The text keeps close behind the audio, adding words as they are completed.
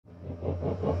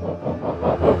Hello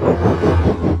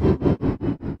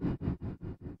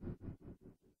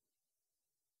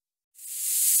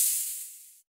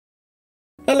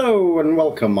and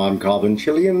welcome, I'm Carbon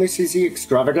Chili and this is the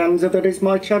extravaganza that is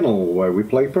my channel, where we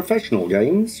play professional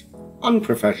games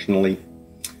unprofessionally.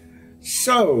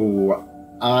 So,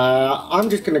 I'm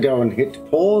just going to go and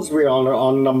hit pause. We are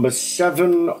on number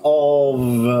 7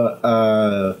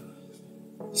 of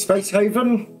Space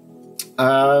Haven.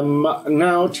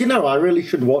 Now, do you know, I really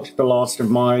should watch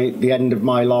the end of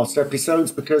my last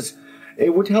episodes, because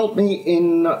it would help me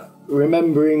in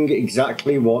remembering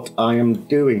exactly what I am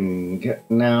doing.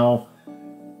 Now,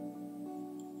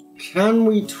 can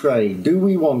we trade? Do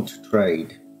we want to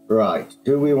trade? Right,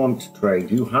 do we want to trade?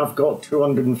 You have got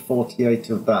 248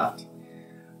 of that.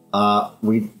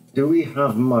 Do we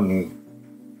have money?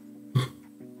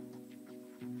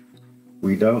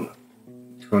 We don't.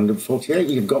 248,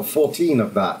 you've got 14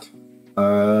 of that.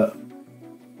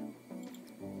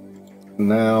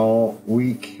 Now,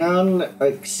 we can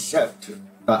accept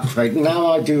that trade. Now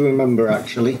I do remember,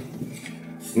 actually.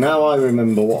 Now I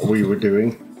remember what we were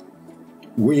doing.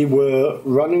 We were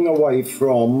running away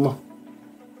from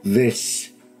this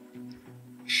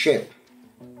ship.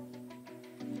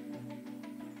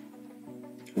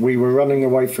 We were running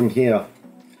away from here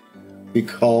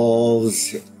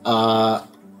because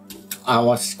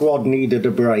our squad needed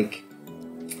a break.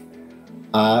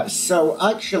 So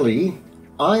actually,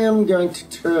 I am going to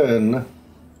turn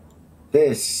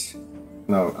this.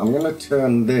 No, I'm going to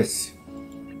turn this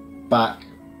back.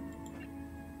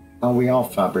 Oh, we are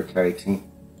fabricating.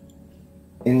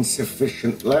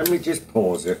 Insufficient. Let me just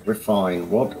pause it. Refine.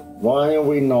 Why are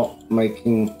we not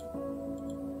making...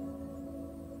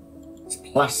 It's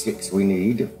plastics we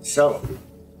need. So,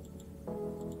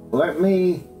 let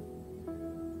me...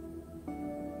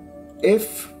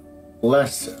 If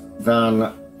less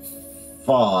than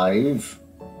 5,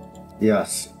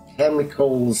 yes,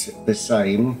 chemicals the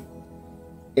same.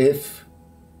 If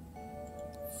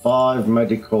 5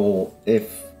 medical,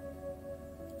 if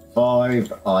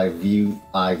 5 I view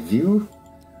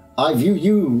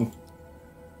you,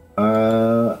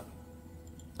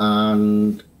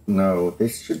 and no,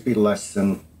 this should be less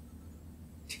than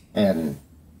 10.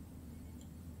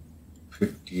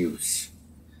 Produce.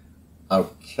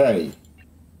 Okay.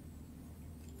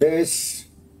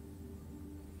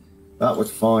 That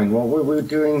was fine. What were we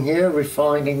doing here?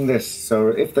 Refining this. So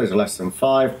if there's less than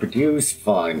 5, produce,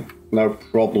 fine. No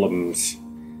problems.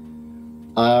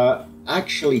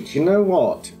 Actually, do you know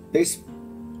what? I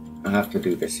have to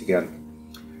do this again.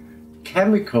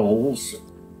 Chemicals,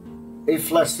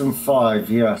 if less than 5,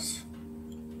 yes.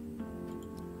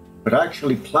 But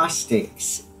actually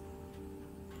plastics,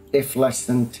 if less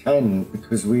than 10,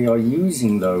 because we are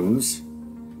using those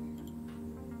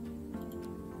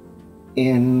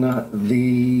in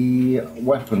the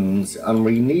weapons, and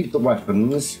we need the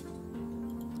weapons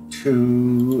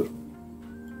to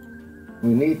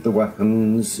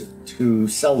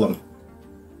sell them.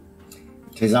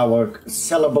 It is our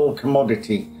sellable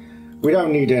commodity. We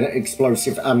don't need an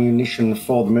explosive ammunition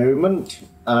for the moment.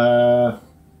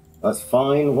 That's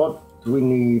fine. What do we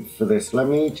need for this? Let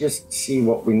me just see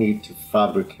what we need to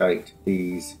fabricate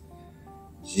these.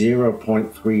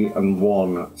 0.3 and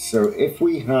 1. So if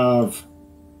we have...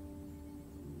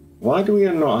 Why do we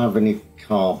not have any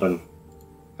carbon?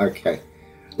 Okay.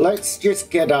 Let's just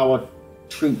get our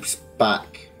troops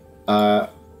back.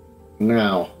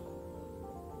 Now.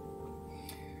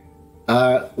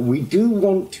 We do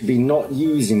want to be not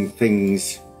using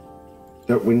things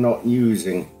that we're not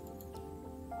using.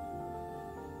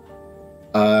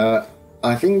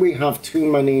 I think we have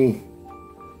too many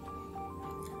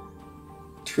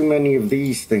of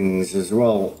these things as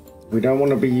well. We don't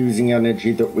want to be using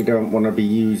energy that we don't want to be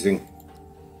using.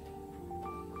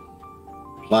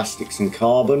 Plastics and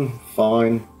carbon,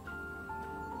 fine.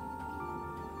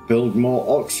 Build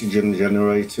more oxygen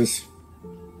generators.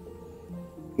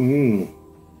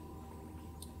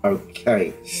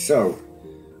 Okay, so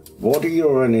what are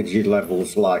your energy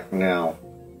levels like now?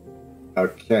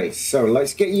 Okay, so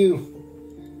let's get you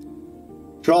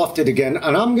drafted again,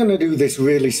 and I'm going to do this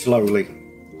really slowly.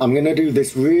 I'm going to do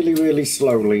this really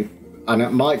slowly, and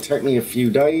it might take me a few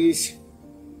days,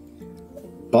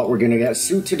 but we're going to get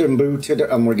suited and booted,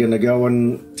 and we're going to go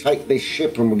and take this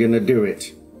ship, and we're going to do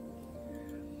it.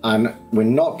 And we're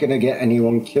not going to get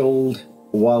anyone killed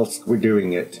whilst we're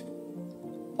doing it.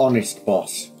 Honest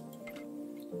boss.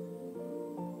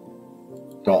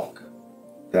 Dock.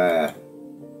 There.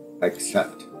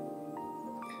 Accept.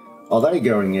 Are they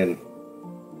going in?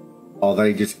 Are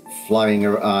they just flying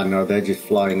around? No, they're just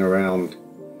flying around.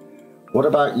 What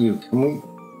about you? Can we...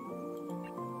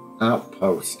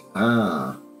 Outpost.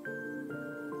 Ah.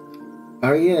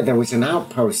 Oh yeah, there was an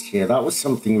outpost here. That was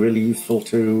something really useful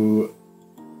to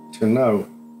know.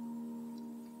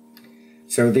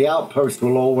 So the outpost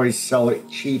will always sell it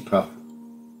cheaper.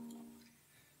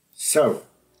 So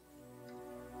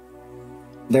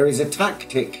there is a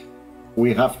tactic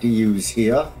we have to use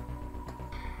here.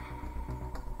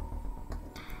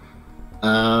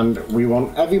 And we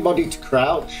want everybody to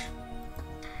crouch.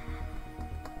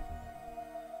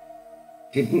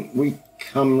 Didn't we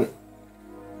come...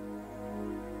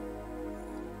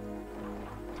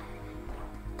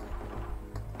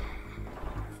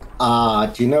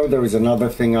 do you know there was another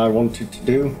thing I wanted to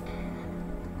do?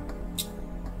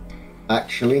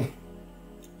 Actually,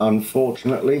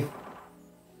 unfortunately,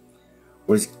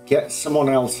 was get someone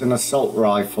else an assault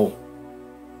rifle.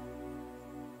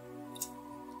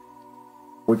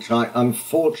 Which I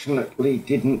unfortunately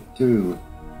didn't do.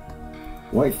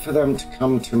 Wait for them to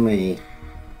come to me.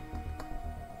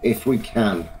 If we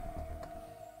can.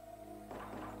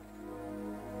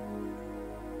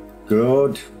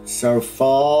 Good so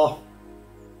far.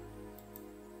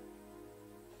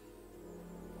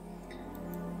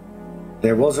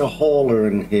 There was a hauler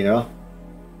in here.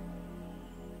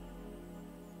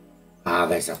 Ah,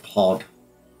 there's a pod.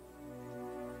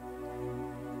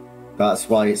 That's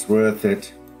why it's worth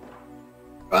it.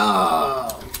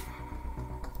 Ah!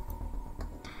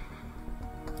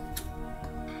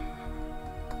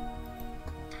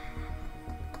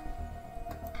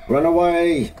 Run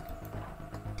away!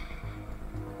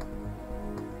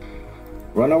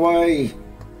 Run away!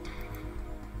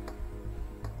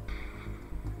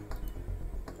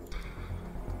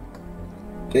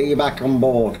 Get you back on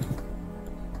board.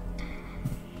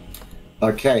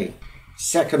 Okay,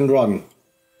 second run.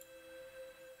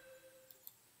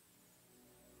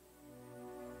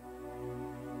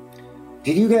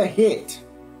 Did you get hit?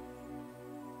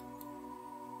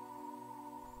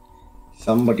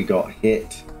 Somebody got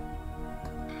hit.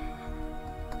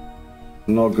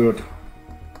 Not good.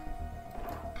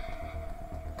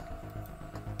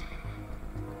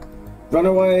 Run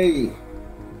away!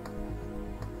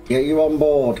 Get you on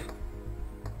board.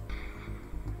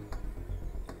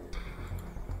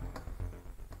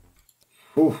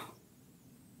 Whew.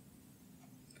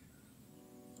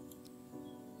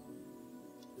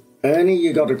 Ernie,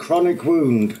 you got a chronic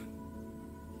wound.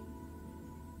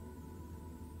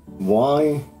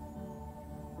 Why?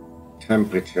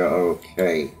 Temperature,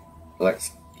 okay.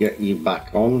 Let's get you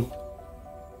back on.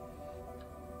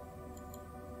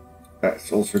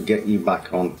 Let's also get you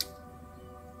back on.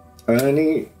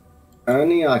 Ernie,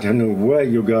 I don't know where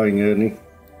you're going, Ernie.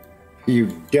 You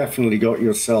definitely got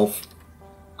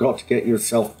to get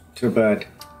yourself to bed.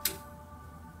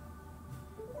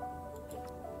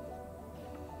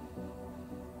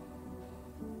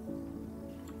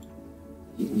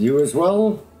 You as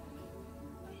well?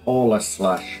 Hauler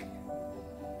slash.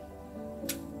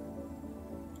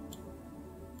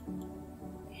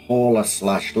 Hauler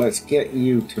slash. Let's get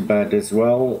you to bed as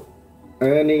well.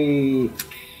 Ernie,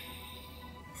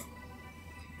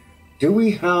 do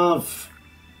we have...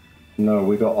 No,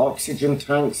 we got oxygen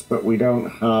tanks, but we don't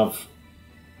have...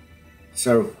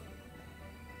 So,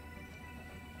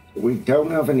 we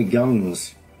don't have any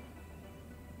guns.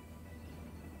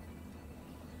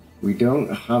 We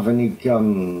don't have any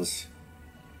guns.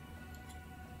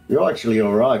 You're actually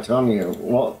alright, aren't you?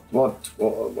 What?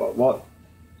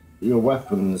 Your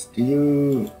weapons, do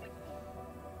you...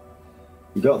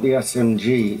 You got the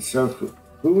SMG, so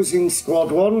who was in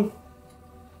squad 1?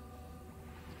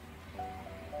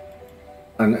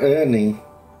 And Ernie.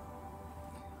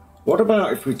 What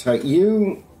about if we take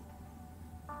you...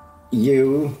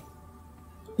 No,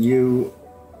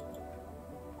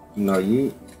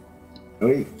 you...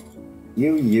 Wait.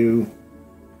 You.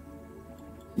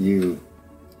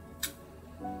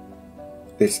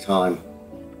 This time.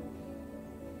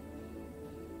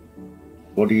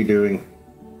 What are you doing?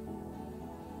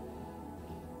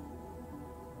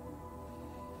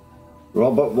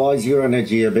 Robert, why is your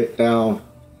energy a bit down?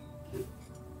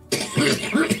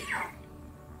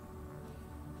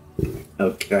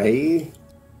 Okay.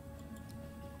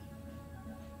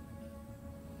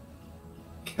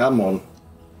 Come on.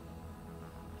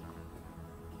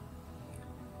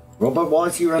 Robert, why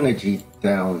is your energy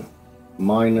down?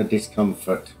 Minor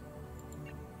discomfort.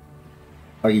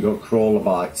 Oh, you got crawler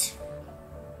bites.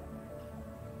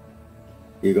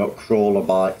 You got crawler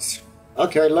bites.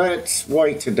 Okay, let's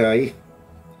wait a day.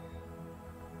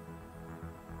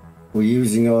 We're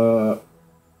using a...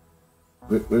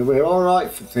 We're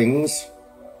alright for things.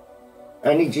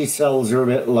 Energy cells are a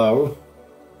bit low.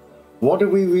 What are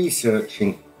we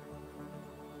researching?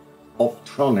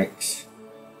 optronics.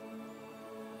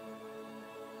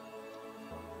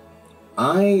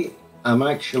 I am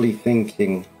actually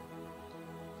thinking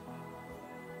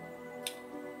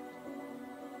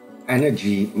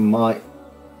energy might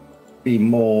be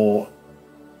more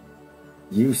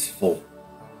useful.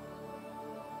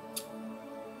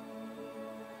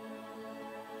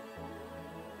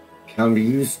 Can be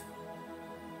used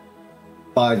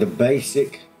by the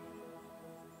basic,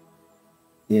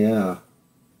 yeah,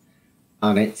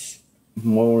 and it's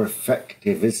more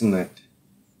effective, isn't it?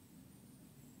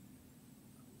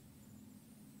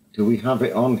 Do we have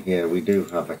it on here? We do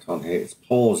have it on here. It's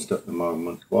paused at the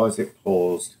moment. Why is it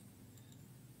paused?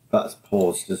 That's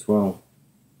paused as well.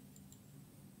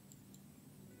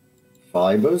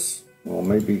 Fibers, or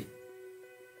maybe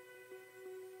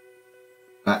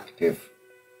active.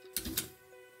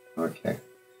 Okay,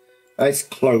 let's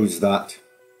close that.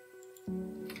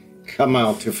 Come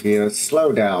out of here,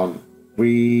 slow down.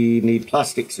 We need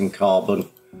plastics and carbon.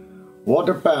 What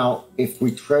about if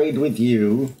we trade with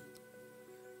you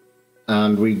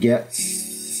and we get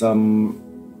some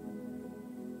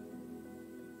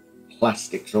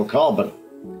plastics or carbon?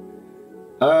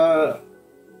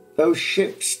 Those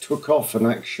ships took off and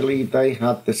actually they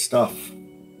had the stuff.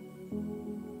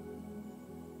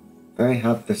 They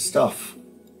had the stuff.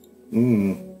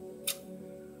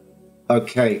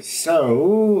 Okay,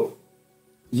 so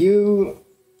you,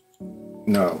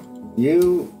 no,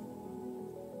 you,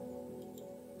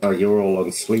 oh, you're all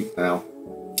on sleep now.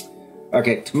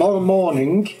 Okay, tomorrow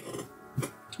morning,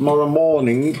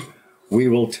 we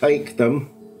will take them.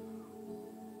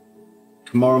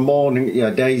 Tomorrow morning, yeah,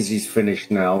 Daisy's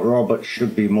finished now. Robert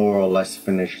should be more or less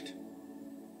finished.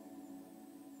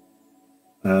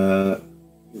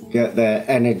 Get their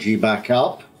energy back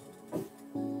up.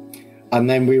 And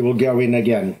then we will go in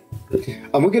again.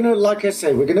 And we're going to, like I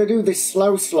say, we're going to do this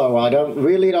slow. I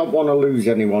really don't want to lose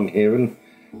anyone here. And,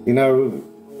 you know,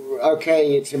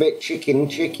 okay, it's a bit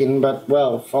chicken, but,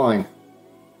 well, fine.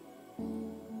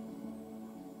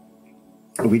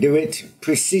 We do it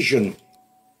precision.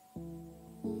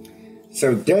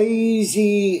 So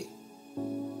Daisy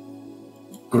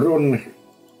Grunhild,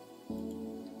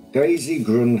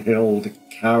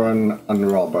 Karen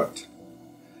and Robert.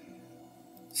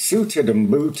 Suited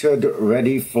and booted,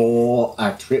 ready for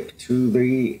a trip to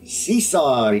the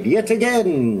seaside yet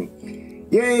again.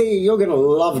 Yay, you're going to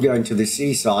love going to the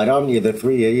seaside, aren't you, the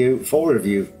four of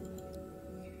you?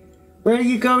 Where are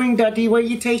you going, Daddy? Where are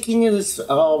you taking us?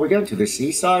 Oh, we're going to the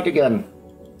seaside again.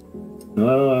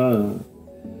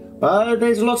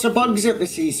 There's lots of bugs at the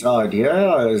seaside.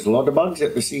 Yeah, there's a lot of bugs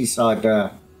at the seaside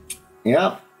there.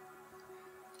 Yeah.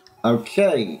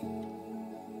 Okay.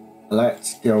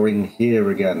 Let's go in here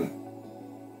again.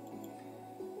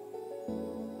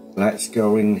 Let's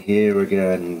go in here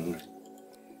again.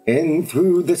 In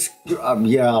through the...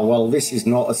 yeah, well, this is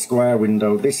not a square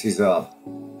window. This is a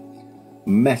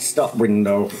messed up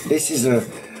window. This is the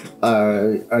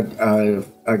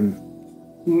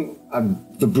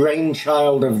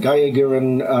brainchild of Geiger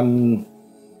and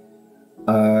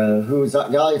who's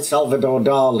that guy? Salvador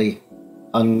Dali.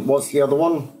 And what's the other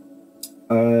one?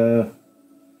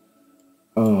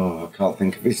 Oh, I can't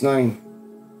think of his name.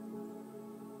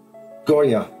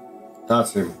 Goya.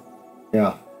 That's him.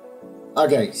 Yeah.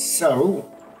 Okay,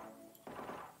 so...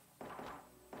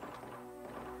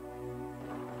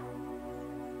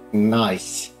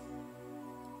 nice.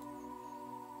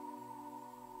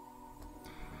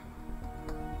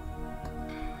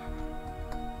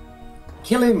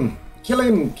 Kill him! Kill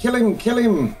him! Kill him! Kill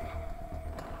him!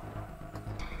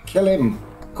 Kill him!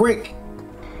 Quick!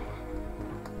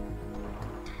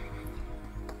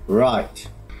 Right.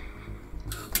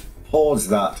 Pause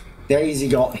that. Daisy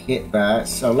got hit there,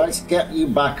 so let's get you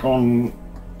back on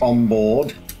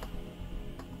board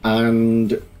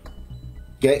and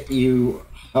get you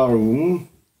home.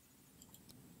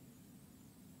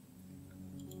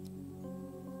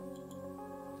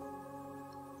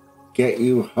 Get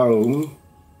you home.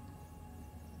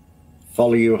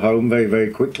 Follow you home very,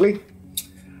 very quickly.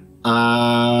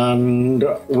 And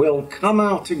we'll come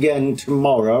out again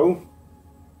tomorrow.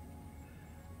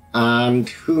 And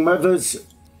whomever's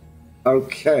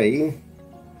okay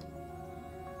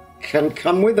can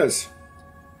come with us.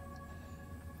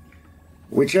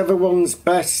 Whichever one's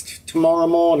best tomorrow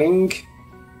morning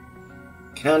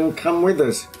can come with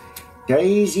us.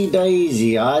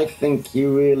 Daisy, I think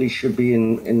you really should be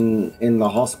in the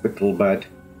hospital bed.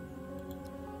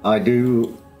 I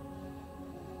do.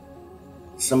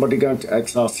 Somebody going to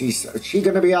XRC. Is she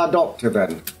going to be our doctor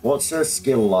then? What's her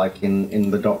skill like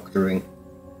in the doctoring?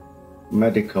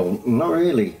 Medical? Not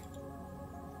really.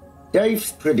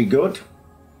 Dave's pretty good.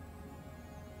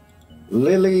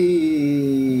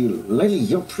 Lily,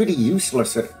 you're pretty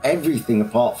useless at everything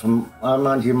apart from, I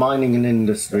mind you, mining and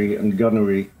industry and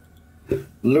gunnery.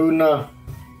 Luna,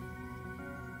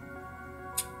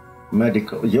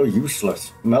 medical, you're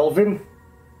useless. Melvin,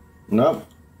 no.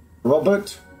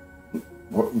 Robert,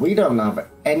 we don't have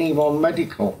anyone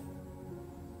medical.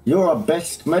 You're our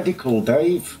best medical,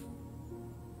 Dave.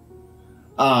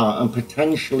 Ah, and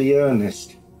potentially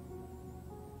Ernest.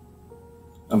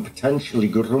 And potentially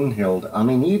Grunhild. I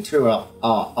mean, you two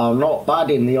are not bad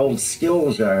in the old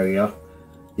skills area.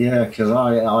 Yeah, because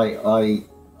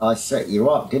I set you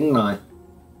up, didn't I?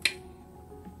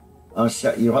 I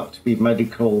set you up to be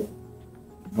medical.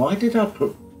 Why did I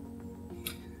put...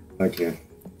 Okay.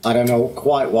 I don't know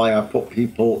quite why I put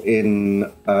people in...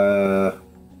 I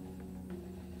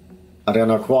don't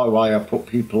know quite why I put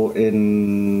people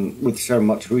in with so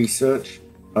much research.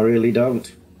 I really don't.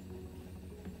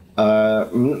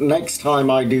 Next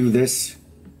time I do this,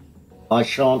 I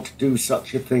shan't do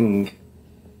such a thing.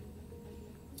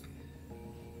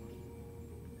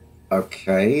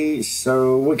 Okay,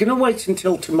 so we're going to wait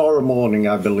until tomorrow morning,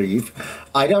 I believe.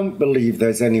 I don't believe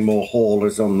there's any more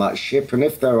haulers on that ship, and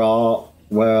if there are,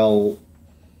 well,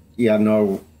 yeah,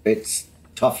 no, it's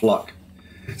tough luck.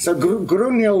 So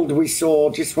Grunhild, we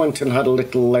saw, just went and had a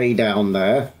little lay down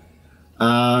there,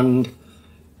 and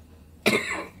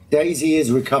Daisy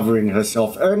is recovering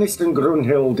herself. Ernest and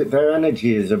Grunhild, their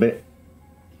energy is a bit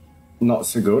not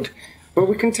so good, but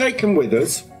we can take them with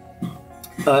us.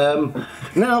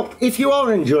 Now, if you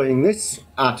are enjoying this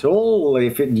at all,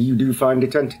 if you do find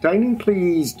it entertaining,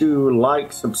 please do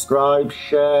like, subscribe,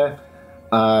 share,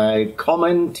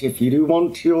 comment. If you do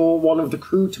want one of the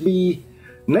crew to be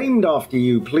named after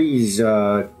you, please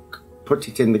put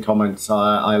it in the comments.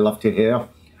 I love to hear.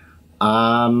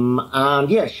 And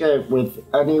yeah, share it with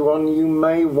anyone you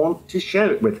may want to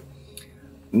share it with.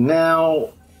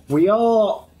 Now, we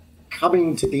are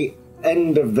coming to the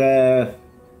end of their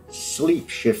sleep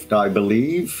shift, I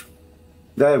believe.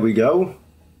 There we go.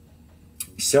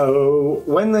 So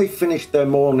when they finish their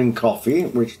morning coffee,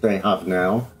 which they have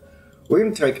now, we're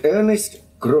going to take Ernest,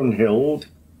 Grunhild,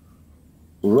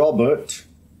 Robert,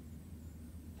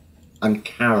 and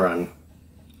Karen.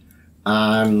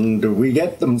 And we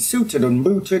get them suited and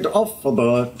booted off for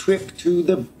the trip to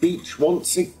the beach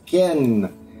once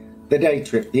again. The day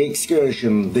trip, the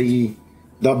excursion, the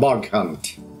bug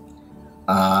hunt.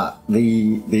 The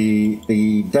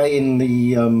day in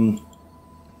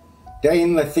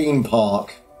the theme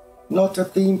park. Not a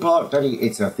theme park, Daddy.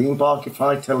 It's a theme park if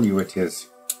I tell you it is.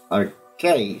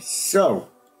 Okay, so.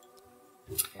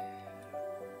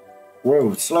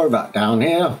 Whoa, slow that down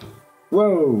here.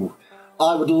 Whoa.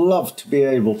 I would love to be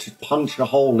able to punch a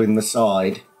hole in the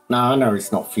side. Now, I know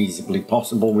it's not feasibly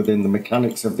possible within the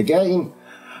mechanics of the game.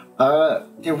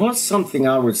 There was something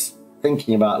I was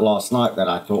thinking about last night that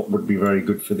I thought would be very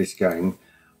good for this game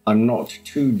and not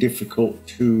too difficult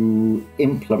to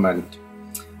implement.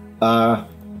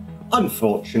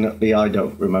 Unfortunately, I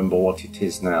don't remember what it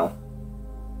is now.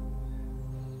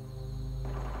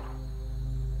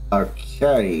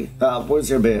 Okay, that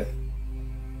was a bit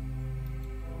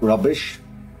rubbish.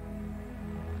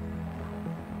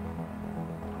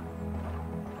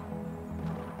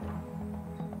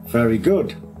 Very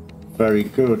good. Very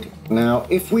good. Now,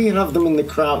 if we have them in the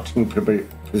crouching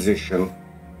position...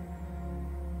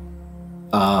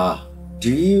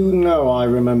 do you know, I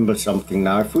remember something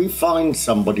now. If we find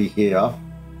somebody here,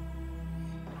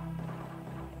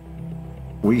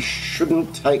 we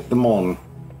shouldn't take them on.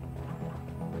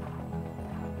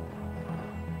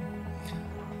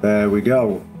 There we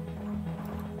go.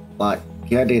 Like,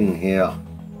 get in here.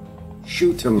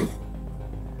 Shoot them.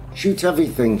 Shoot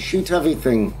everything. Shoot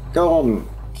everything. Go on.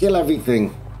 Kill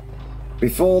everything.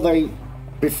 Before they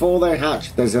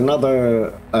hatch, there's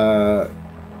another,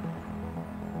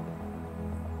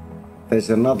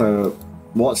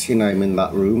 what's your name in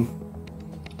that room?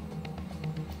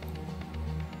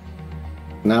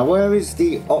 Now, where is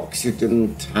the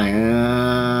oxygen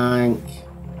tank?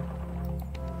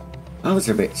 That was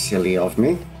a bit silly of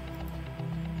me.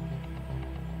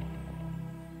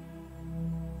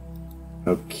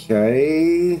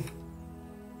 Okay.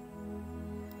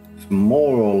 It's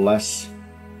more or less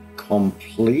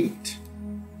complete.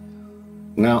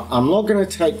 Now, I'm not going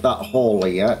to take that hauler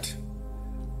yet.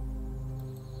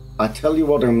 I tell you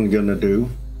what I'm going to do.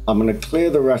 I'm going to clear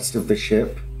the rest of the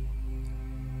ship.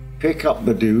 Pick up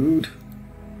the dude.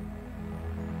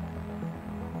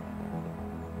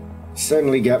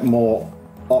 Certainly get more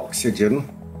oxygen.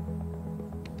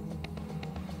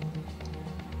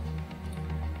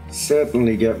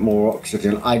 certainly get more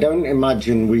oxygen. I don't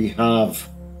imagine we have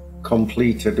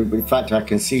completed. In fact, I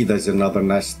can see there's another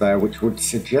nest there, which would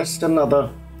suggest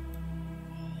another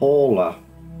hauler.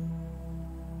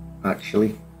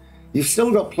 Actually, you've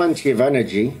still got plenty of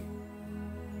energy.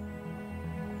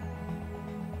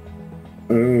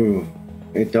 Ooh,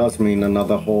 it does mean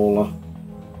another hauler.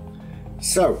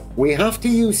 So we have to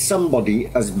use somebody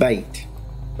as bait,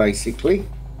 basically.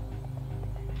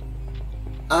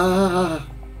 How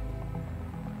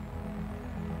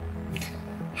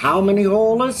many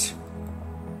haulers?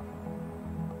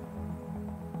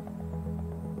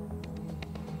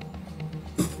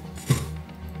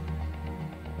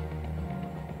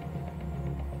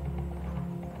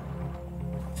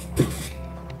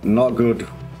 Not good.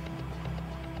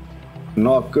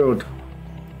 Not good.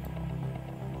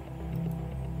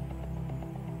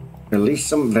 At least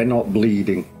they're not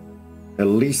bleeding. At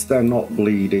least they're not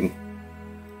bleeding.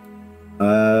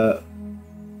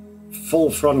 Full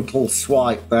frontal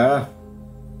swipe there.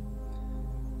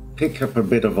 Pick up a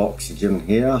bit of oxygen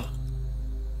here.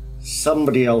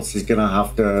 Somebody else is going to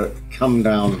have to come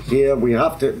down here. We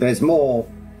have to, there's more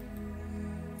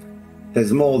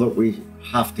that we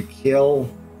have to kill.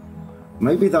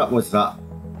 Maybe that was that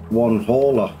one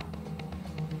hauler.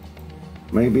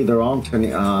 Maybe there aren't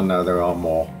any. Ah, no, there are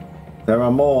more. There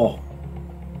are more.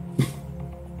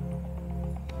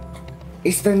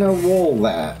 Is there no wall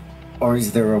there? Or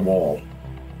is there a wall?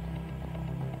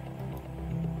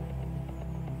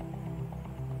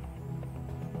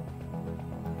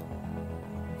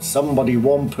 Somebody,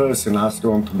 one person has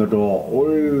to open the door.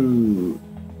 Ooh.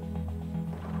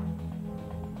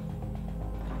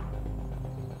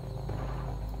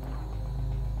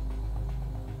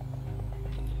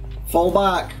 Fall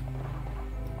back.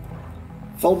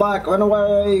 Fall back, run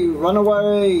away, run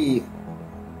away.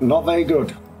 Not very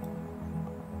good.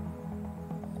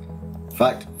 In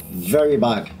fact, very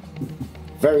bad.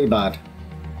 Very bad.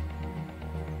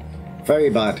 Very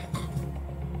bad.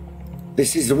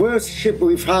 This is the worst ship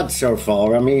we've had so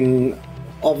far. I mean,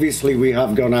 obviously we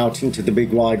have gone out into the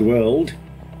big wide world.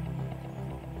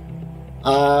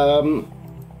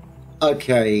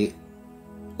 Okay.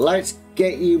 Let's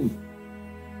get you...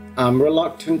 I'm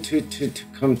reluctant to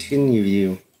continue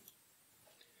you.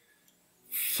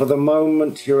 For the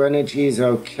moment, your energy is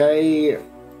okay.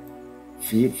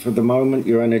 For the moment,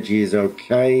 your energy is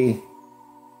okay.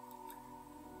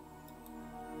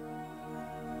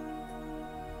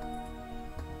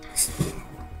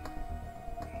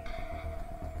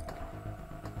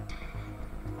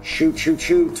 Shoot, shoot,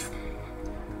 shoot.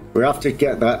 We have to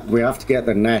get that. We have to get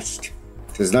the nest.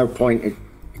 There's no point,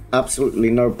 absolutely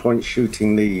no point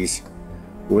shooting these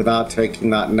without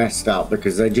taking that nest out,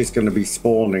 because they're just going to be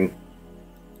spawning.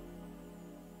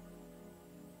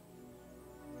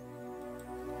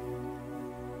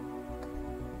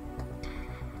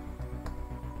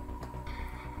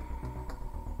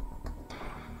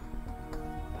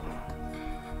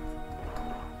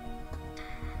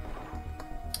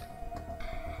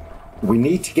 We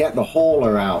need to get the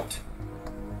hauler out.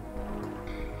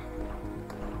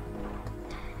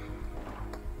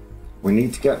 We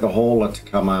need to get the hauler to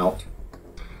come out.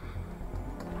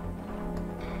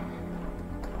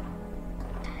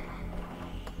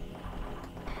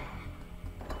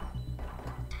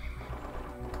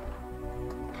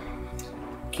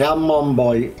 Come on,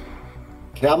 boy.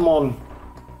 Come on.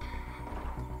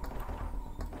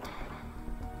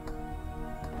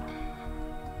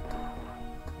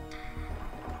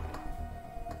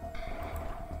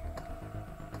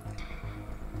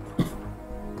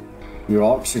 Your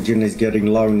oxygen is getting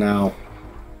low now.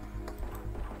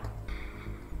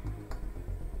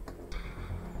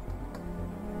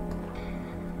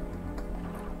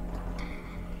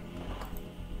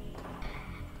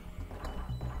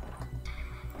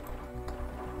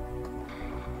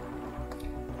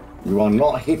 You are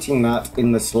not hitting that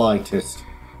in the slightest.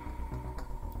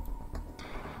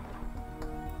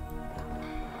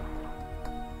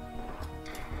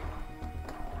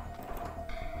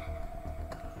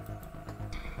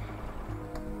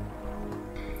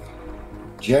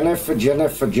 Jennifer,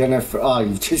 Jennifer, Jennifer. Ah,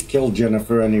 you've just killed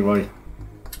Jennifer anyway.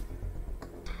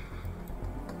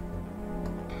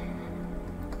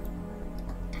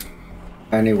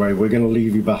 Anyway, we're going to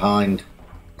leave you behind.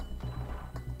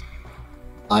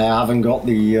 I haven't got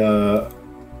the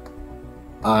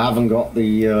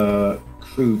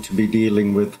crew to be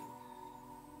dealing with.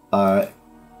 Oh,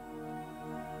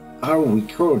 we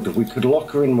could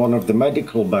lock her in one of the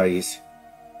medical bays.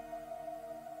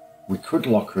 We could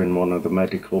lock her in one of the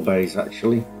medical bays,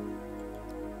 actually.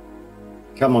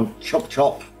 Come on, chop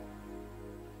chop.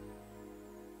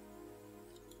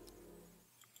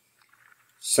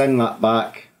 Send that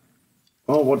back.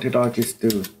 Oh, what did I just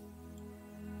do?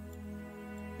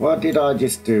 What did I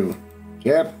just do?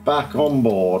 Get back on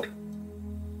board.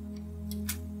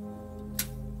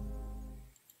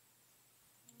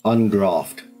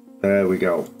 Undraft. There we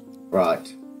go.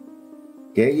 Right.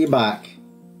 Get you back.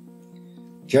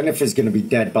 Jennifer's going to be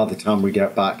dead by the time we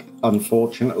get back,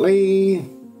 unfortunately.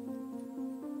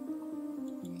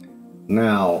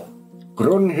 Now,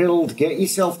 Grunhild, get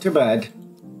yourself to bed.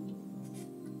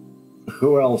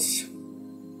 Who else?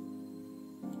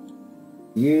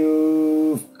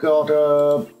 You've got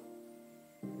a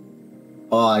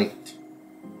bite.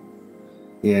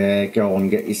 Yeah, go on,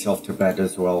 get yourself to bed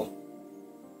as well.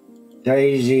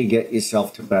 Daisy, get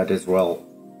yourself to bed as well.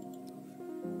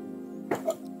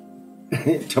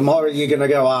 Tomorrow you're going to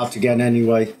go out again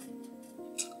anyway.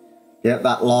 Get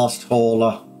that last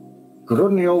hauler.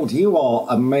 Grunhild, you are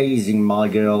amazing, my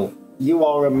girl. You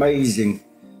are amazing.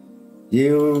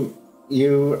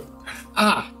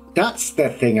 That's the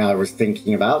thing I was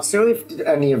thinking about. So if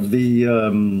any of the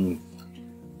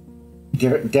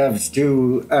devs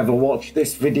do ever watch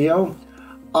this video,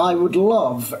 I would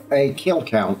love a kill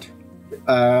count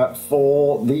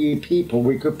for the people.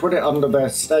 We could put it under their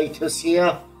status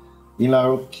here. You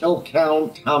know, kill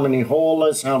count, how many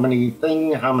haulers, how many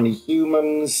how many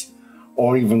humans,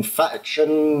 or even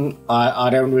faction. I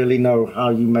don't really know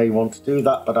how you may want to do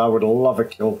that, but I would love a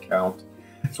kill count.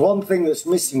 It's one thing that's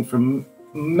missing from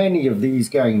many of these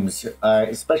games,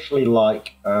 especially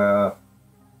like Open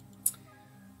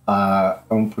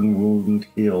Wound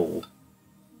Healed.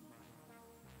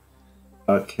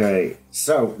 Okay,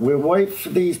 so we'll wait for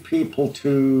these people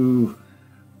to...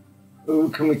 Who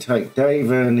can we take? Dave,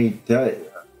 Ernie, Dave.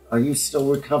 Are you still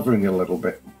recovering a little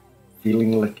bit?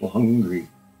 Feeling a little hungry?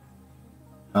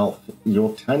 Health, your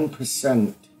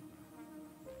 10%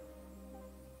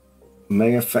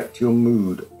 may affect your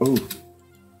mood. Oh,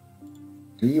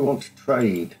 do you want to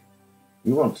trade?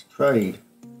 You want to trade?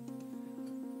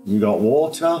 You got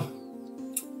water?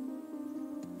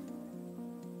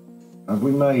 Have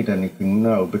we made anything?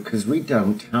 No, because we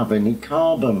don't have any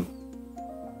carbon.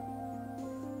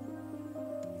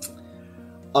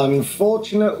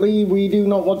 Unfortunately, we do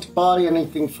not want to buy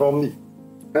anything from you.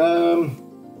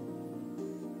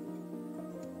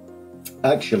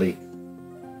 Actually,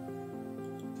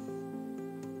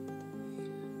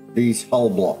 these hull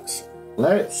blocks.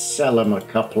 Let's sell them a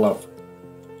couple of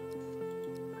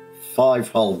 5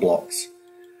 hull blocks,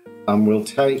 and we'll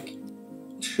take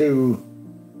 2.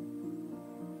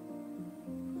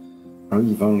 Oh,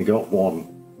 you've only got 1.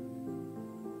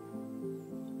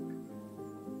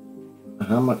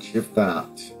 How much of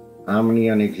that? How many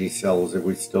energy cells have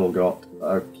we still got?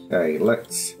 Okay,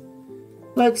 let's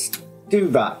do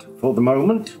that for the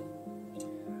moment.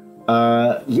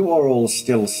 You are all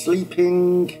still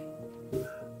sleeping.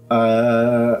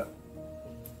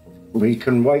 We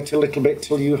can wait a little bit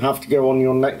till you have to go on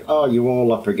your neck. Oh, you're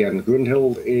all up again.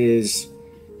 Grunhild is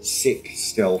sick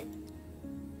still.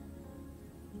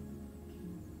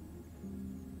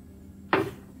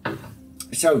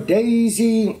 So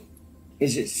Daisy,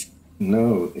 is it?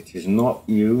 No, it is not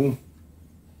you.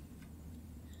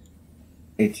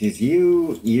 It is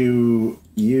you,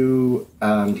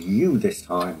 and you this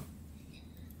time.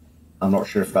 I'm not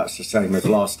sure if that's the same as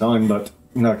last time, but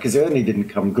no, because Ernie didn't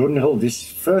come. Grunhild, this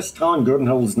first time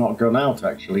Grunhild's not gone out,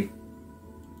 actually.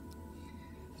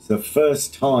 It's the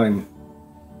first time.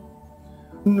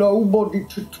 Nobody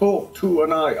to talk to,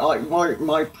 and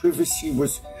my privacy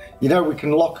was... You know, we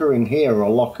can lock her in here or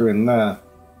lock her in there.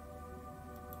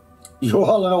 You're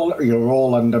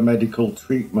all under medical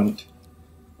treatment.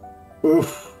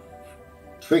 Oof.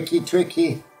 Tricky,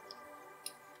 tricky.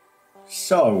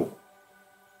 So,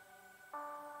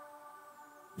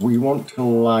 we want to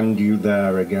land you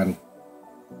there again.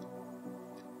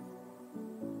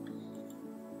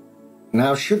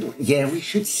 Now, we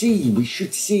should see.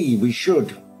 We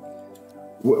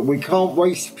can't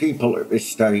waste people at this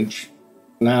stage.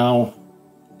 Now,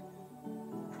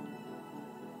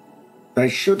 they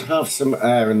should have some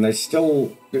air, and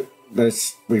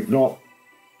we've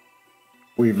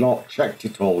not checked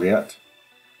it all yet.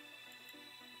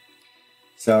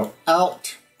 So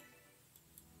out.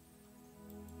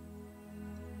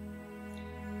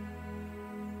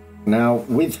 Now,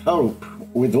 with hope,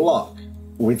 with luck,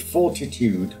 with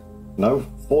fortitude, no,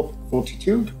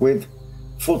 fortitude, with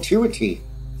fortuity,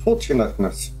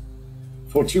 fortunateness,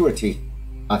 fortuity,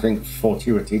 I think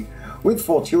fortuity. With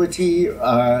fortuity,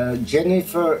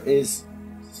 Jennifer is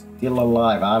still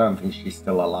alive. I don't think she's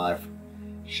still alive.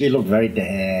 She looked very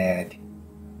dead.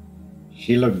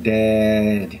 She looked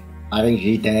dead. I think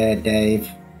she's dead, Dave.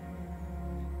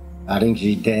 I think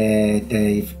she dead,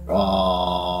 Dave.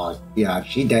 Oh, yeah,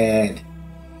 she dead.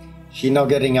 She not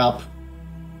getting up.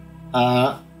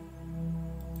 I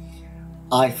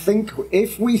think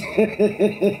if we...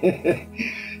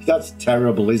 That's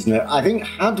terrible, isn't it? I think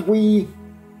had we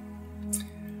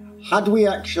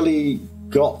actually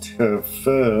got her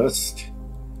first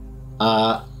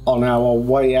on our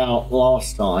way out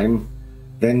last time,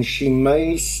 then she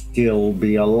may still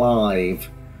be alive.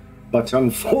 But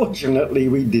unfortunately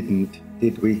we didn't,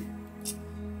 did we?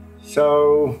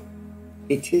 So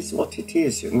it is what it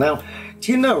is. Now,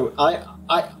 do you know, I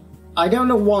don't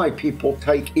know why people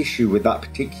take issue with that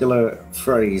particular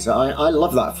phrase. I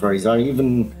love that phrase. I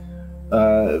even,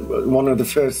 one of the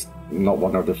first, not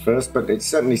one of the first, but it's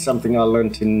certainly something I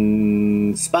learnt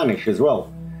in Spanish as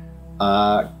well.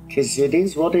 Because it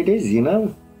is what it is, you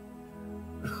know?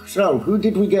 So, who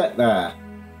did we get there?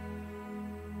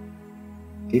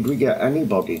 Did we get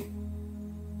anybody?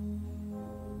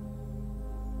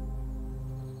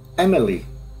 Emily.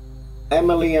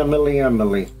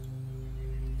 Emily.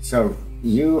 So,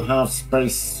 you have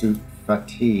spacesuit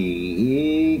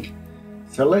fatigue.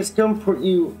 So let's go and put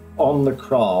you on the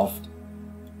craft.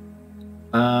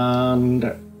 And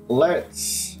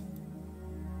let's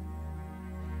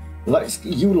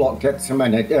you lot get some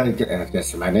energy,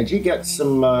 get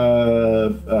some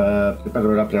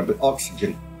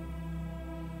oxygen.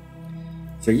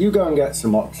 So you go and get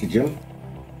some oxygen.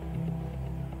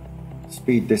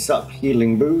 Speed this up,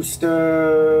 healing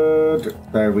boosted.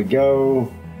 There we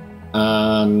go.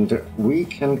 And we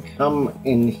can come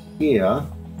in here,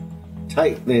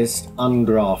 take this,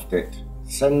 undraft it,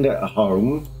 send it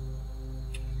home.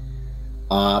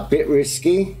 A bit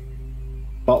risky,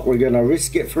 but we're going to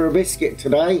risk it for a biscuit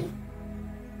today.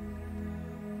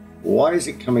 Why is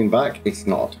it coming back? It's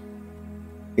not.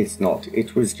 It's not.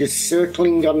 It was just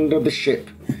circling under the ship,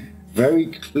 very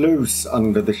close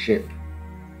under the ship.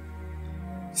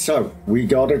 So we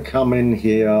got to come in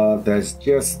here. There's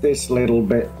just this little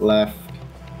bit left.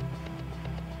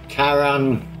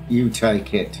 Karen, you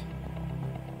take it.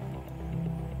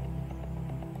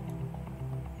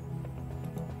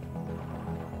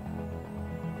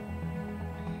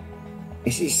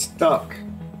 Is he stuck?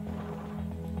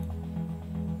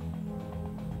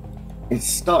 It's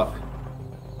stuck.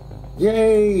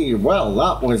 Yay! Well,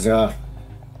 that was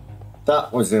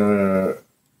a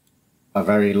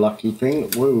very lucky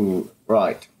thing. Woo!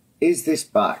 Right, is this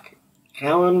back?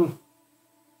 Karen.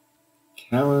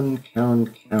 Did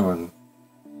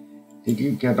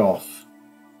you get off?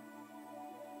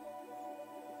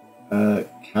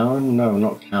 Karen? No,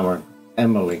 not Karen.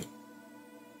 Emily.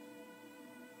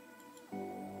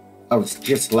 Oh, it's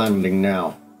just landing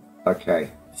now.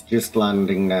 Okay, it's just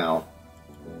landing now.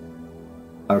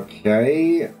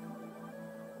 Okay.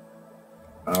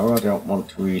 Oh, I don't want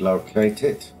to relocate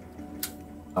it.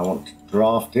 I want to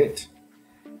draft it.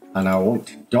 And I want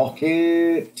to dock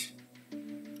it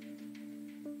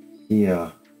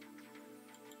here.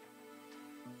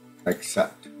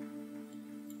 Accept.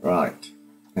 Right.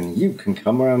 And you can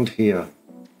come around here.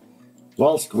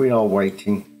 Whilst we are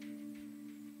waiting.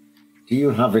 Do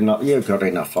you have enough? You've got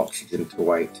enough oxygen to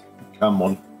wait. Come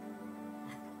on.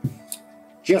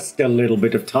 Just a little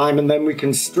bit of time and then we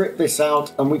can strip this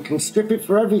out, and we can strip it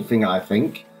for everything, I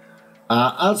think.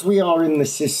 As we are in the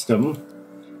system,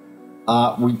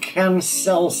 we can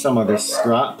sell some of this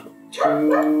scrap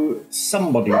to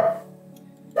somebody.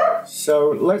 So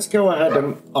let's go ahead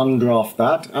and undraft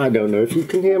that. I don't know if you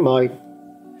can hear my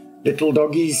little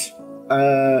doggies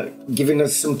giving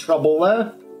us some trouble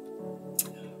there.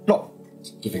 Not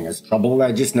giving us trouble,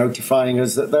 they're just notifying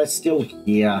us that they're still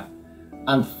here.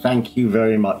 And thank you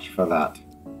very much for that.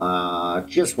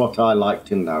 Just what I like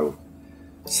to know.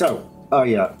 So, oh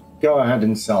yeah, go ahead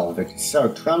and solve it. So,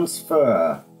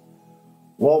 transfer.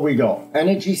 What we got?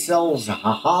 Energy cells,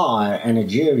 haha,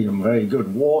 Energirium, very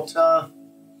good. Water.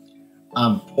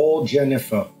 And poor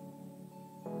Jennifer.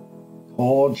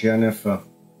 Poor Jennifer.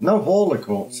 No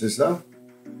holocaustes though.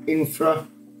 Infra.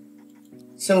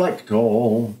 Select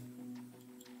all.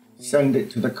 Send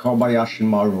it to the Kobayashi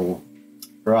Maru.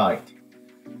 Right.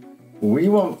 We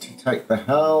want to take the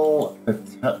hell, the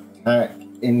tech,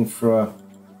 infra.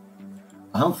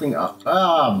 I don't think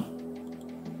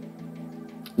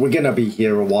we're gonna be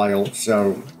here a while,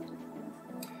 so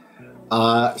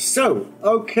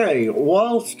okay,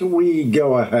 whilst we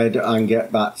go ahead and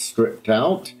get that stripped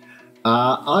out,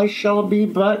 I shall be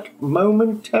back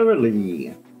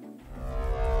momentarily.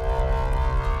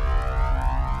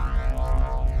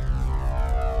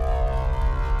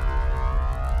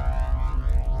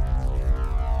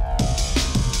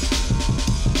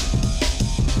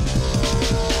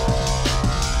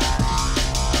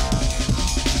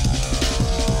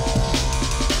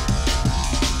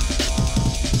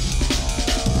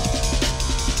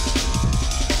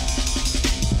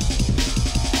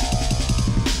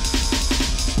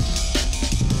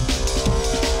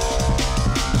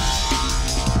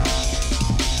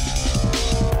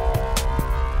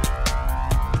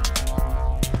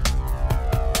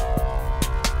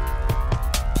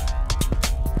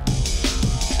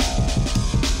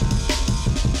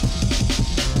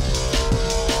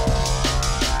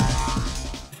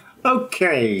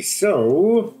 Okay,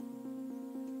 so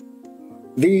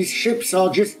these ships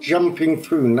are just jumping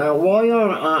through. Now, why are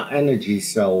our energy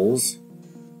cells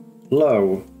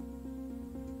low?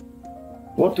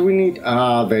 What do we need?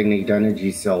 Ah, they need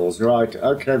energy cells. Right,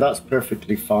 okay, that's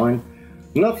perfectly fine.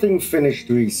 Nothing finished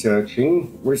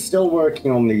researching. We're still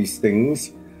working on these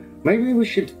things. Maybe we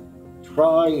should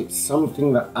try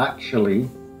something that actually...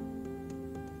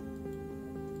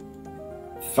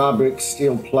 Fabric,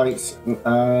 steel plates.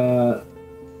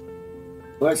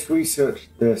 Let's research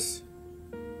this.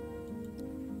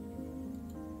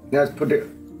 Let's put it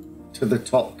to the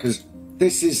top, because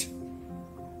this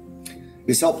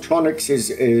optronics is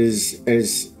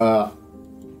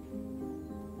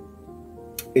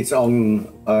it's on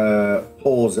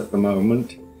pause at the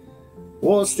moment.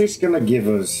 What's this gonna give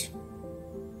us?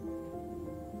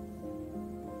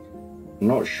 I'm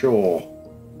not sure.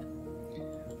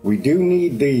 We do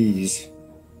need these,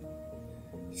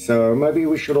 so maybe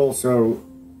we should also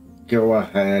go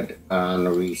ahead and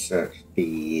research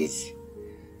these.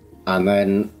 And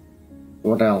then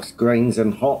what else? Grains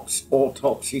and hops,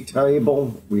 autopsy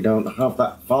table. We don't have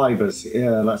that. Fibers,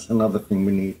 yeah, that's another thing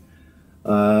we need.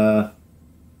 Now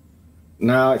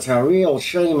it's a real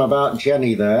shame about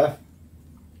Jenny there,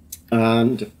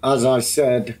 and as I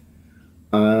said,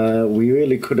 we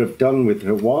really could have done with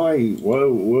her. Why?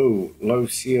 Whoa, low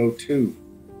CO2.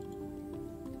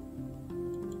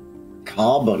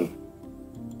 Carbon.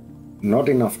 Not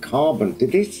enough carbon.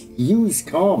 Did it use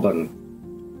carbon?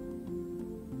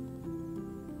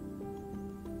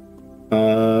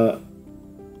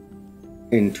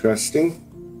 Interesting.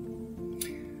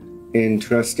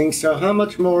 So how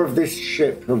much more of this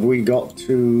ship have we got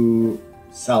to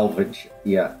salvage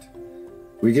yet?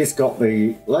 We just got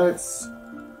the... Let's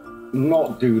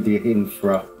not do the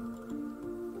infra.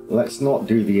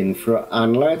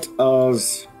 And let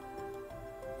us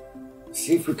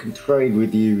see if we can trade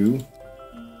with you.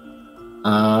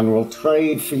 And we'll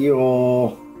trade for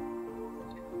your...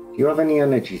 Do you have any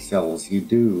energy cells? You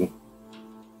do.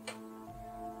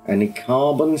 Any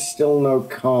carbon? Still no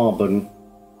carbon.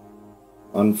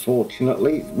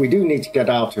 Unfortunately. We do need to get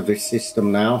out of this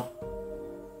system now.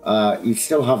 You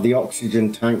still have the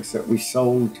oxygen tanks that we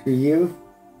sold to you.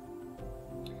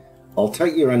 I'll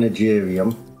take your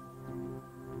Energirium.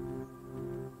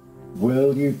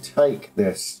 Will you take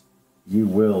this? You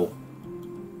will.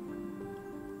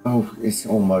 Oh, it's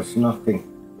almost nothing.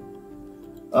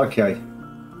 Okay.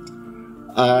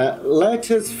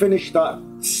 Let us finish that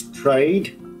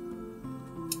trade.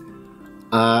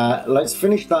 Let's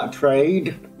finish that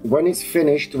trade. When it's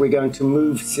finished, we're going to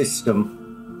move system.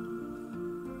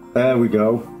 There we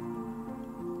go.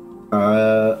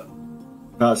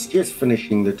 That's just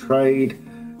finishing the trade,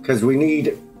 because we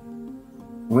need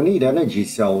energy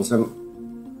cells, and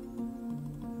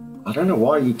I don't know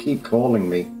why you keep calling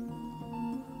me.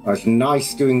 It's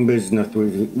nice doing business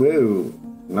with you. Woo.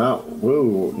 Now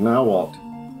what?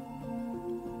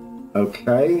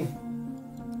 Okay.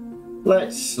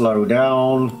 Let's slow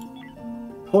down.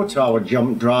 Put our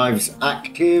jump drives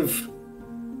active.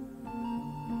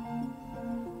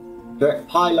 Get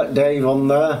Pilot Dave on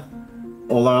there.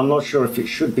 Although I'm not sure if it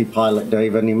should be Pilot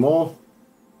Dave anymore.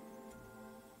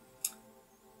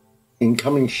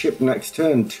 Incoming ship next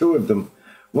turn, 2 of them.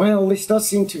 Well, this does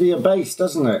seem to be a base,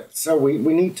 doesn't it? So we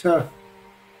need to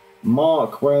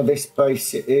mark where this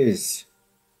base is.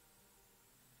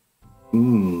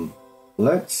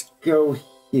 Let's go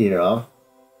here.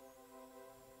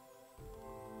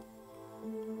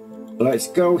 Let's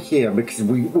go here, because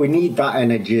we need that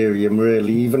Energirium,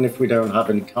 really, even if we don't have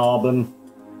any carbon.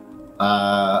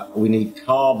 We need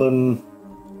carbon,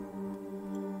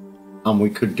 and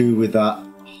we could do with that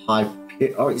high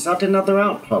pit. Oh, is that another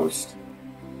outpost?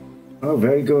 Oh,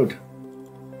 very good.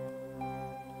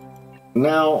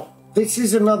 Now, this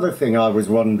is another thing I was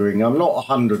wondering. I'm not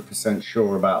 100%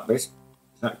 sure about this. Is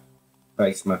that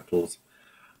base metals?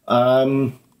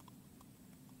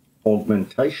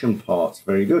 Augmentation parts,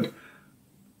 very good.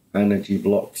 Energy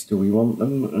blocks, do we want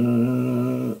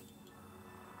them?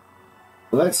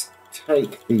 Let's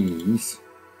take these.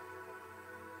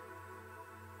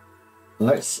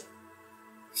 Let's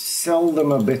sell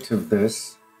them a bit of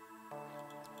this,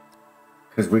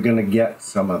 because we're going to get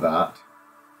some of that.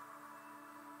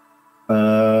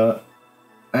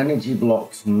 Energy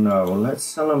blocks, no. Let's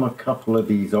sell them a couple of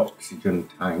these oxygen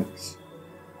tanks.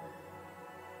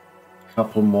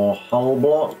 Couple more hull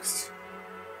blocks.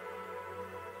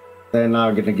 They're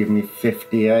now going to give me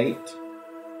 58.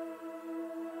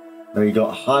 Now you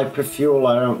got hyperfuel.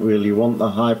 I don't really want the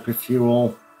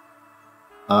hyperfuel.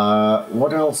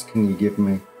 What else can you give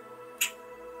me?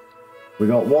 We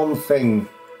got one thing.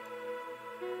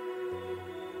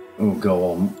 Oh,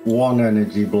 go on. 1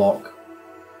 energy block.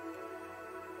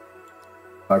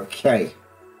 Okay.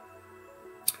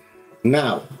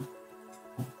 Now,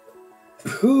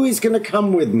 who is going to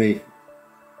come with me?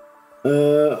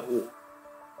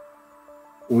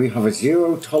 We have a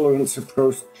 0 tolerance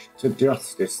approach to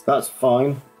justice. That's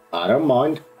fine. I don't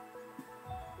mind.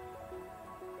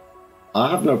 I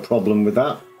have no problem with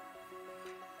that.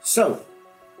 So,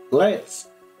 let's...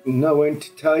 No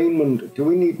entertainment. Do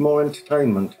we need more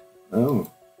entertainment? Oh.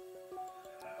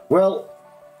 Well,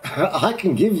 I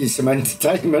can give you some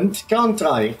entertainment, can't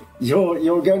I?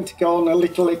 You're going to go on a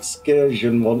little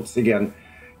excursion once again.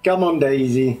 Come on,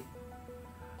 Daisy.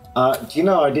 Do you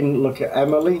know I didn't look at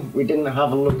Emily? We didn't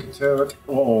have a look at her at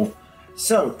all.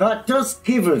 So, that does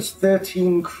give us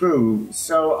 13 crew.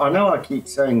 So, I know I keep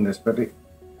saying this, but it...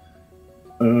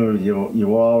 Oh,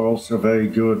 you are also very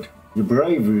good. Your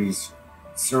bravery's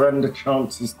surrender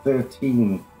chance is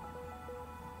 13.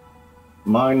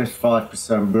 Minus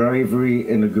 5% bravery,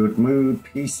 in a good mood,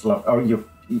 peace love. Oh,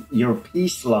 you're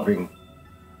peace loving.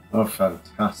 Oh,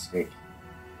 fantastic.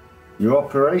 Your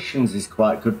operations is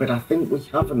quite good, but I think we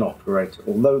have an operator,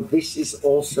 although this is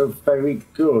also very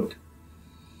good.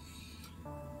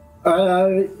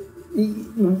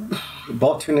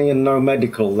 Botany and no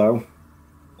medical, though.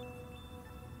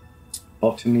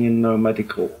 Botany and no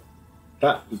medical.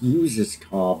 That uses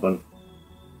carbon.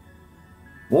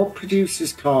 What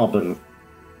produces carbon?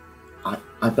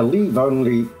 I believe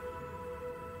only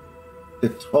the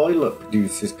toilet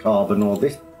produces carbon, or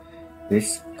this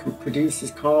produces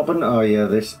carbon. Oh yeah,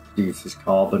 this produces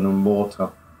carbon and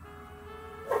water.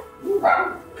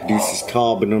 Produces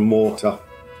carbon and water.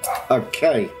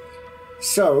 Okay,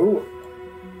 so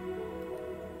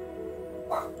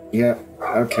yeah,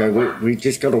 okay, we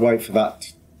just got to wait for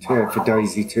that for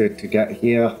Daisy to get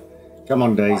here. Come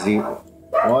on, Daisy.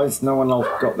 Why has no one else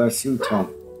got their suit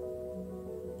on?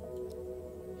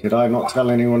 Did I not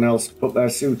tell anyone else to put their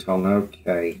suit on?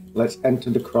 Okay, let's enter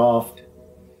the craft.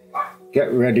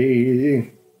 Get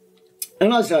ready.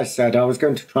 And as I said, I was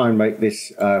going to try and make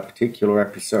this particular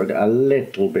episode a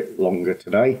little bit longer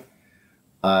today.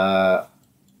 Because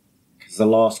the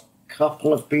last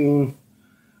couple have been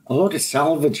a lot of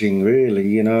salvaging, really,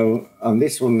 you know. And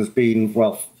this one has been,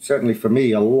 well, certainly for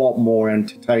me, a lot more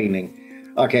entertaining.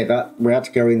 Okay, we had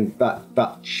to go in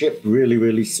that ship really,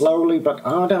 really slowly, but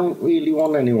I don't really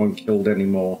want anyone killed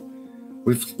anymore.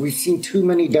 We've seen too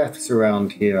many deaths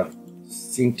around here.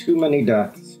 Seen too many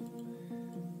deaths.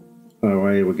 Oh,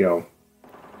 here we go.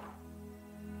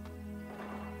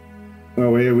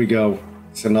 Oh, here we go.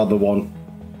 It's another one.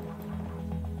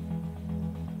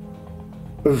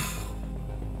 Oof.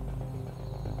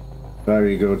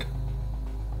 Very good.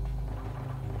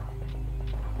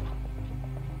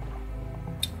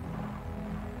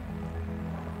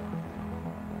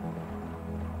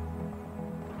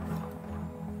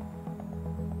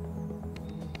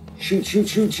 Shoot, shoot,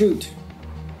 shoot, shoot.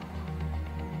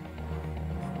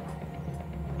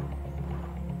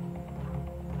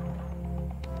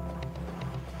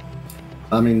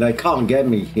 I mean, they can't get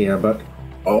me here, but...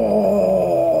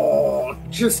 Oh,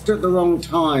 just at the wrong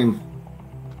time.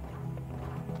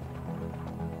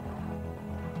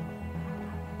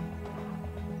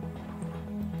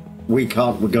 We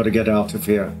can't, we've got to get out of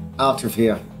here. Out of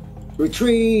here.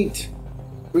 Retreat!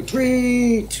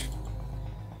 Retreat!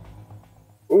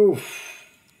 Oof.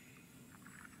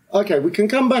 Okay, we can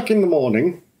come back in the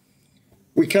morning.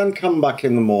 We can come back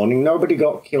in the morning. Nobody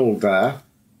got killed there.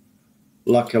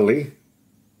 Luckily.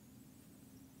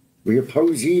 We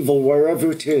oppose evil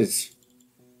wherever it is.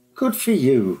 Good for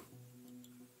you.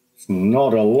 It's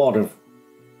not a lot of...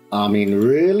 I mean,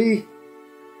 really?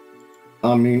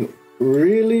 I mean,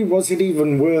 really? Was it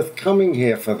even worth coming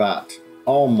here for that?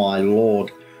 Oh my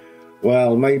lord.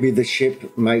 Well, maybe the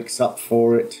ship makes up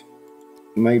for it.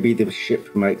 Maybe the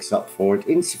ship makes up for it.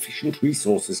 Insufficient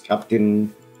resources,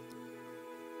 Captain.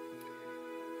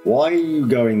 Why are you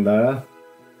going there?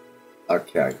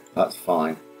 Okay, that's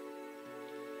fine.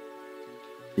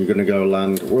 You're going to go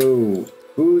land. Whoa.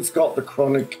 Who's got the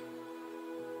chronic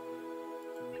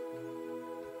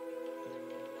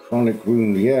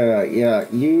wound? Yeah.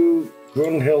 You,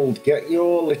 Grunhild, get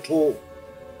your little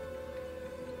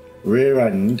rear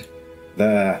end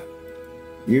there.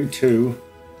 You too.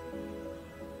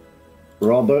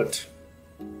 Robert,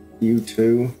 you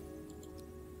too.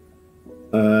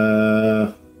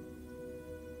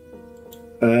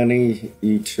 Ernie,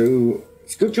 you too.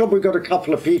 It's a good job we got a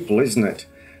couple of people, isn't it?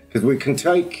 Because we can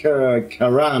take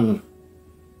Karan.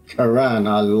 Karan,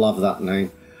 I love that name.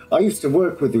 I used to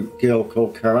work with a girl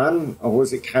called Karan, or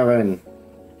was it Karen?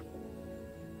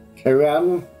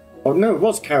 Karan? Oh no, it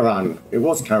was Karan. It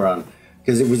was Karan.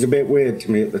 Because it was a bit weird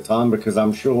to me at the time, because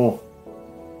I'm sure...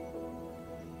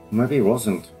 Maybe it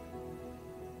wasn't.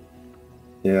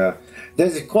 Yeah.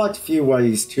 There's quite a few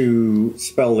ways to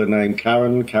spell the name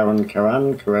Karan, Karan,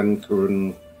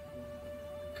 Karini.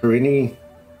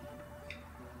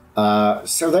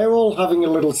 So they're all having a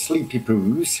little sleepy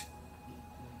poos.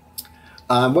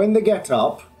 And when they get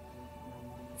up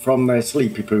from their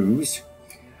sleepy poos,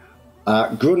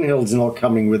 Grunhild's not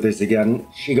coming with us again.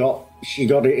 She got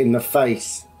it in the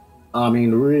face. I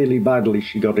mean, really badly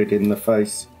she got it in the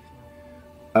face.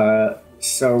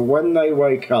 So when they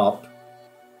wake up,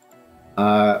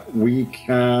 we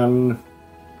can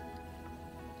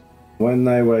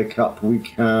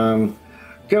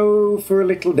go for a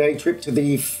little day trip to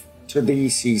the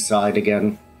seaside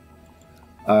again.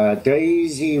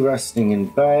 Daisy resting in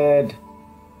bed.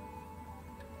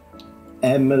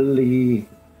 Emily,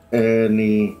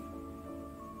 Ernie,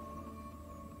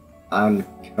 and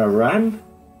Karan.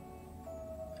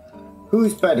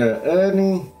 Who's better,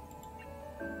 Ernie?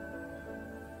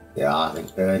 Yeah, I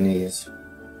think Ernie is,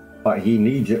 but he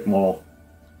needs it more.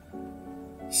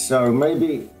 So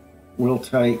maybe we'll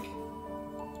take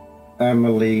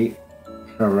Emily,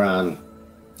 Karan.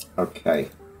 Okay.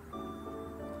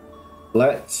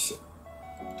 Let's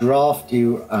draft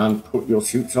you and put your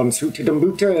suits on, suited and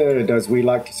booted, as we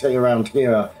like to say around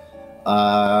here.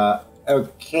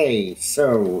 Okay,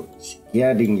 so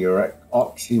getting your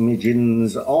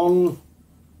oxymogens on.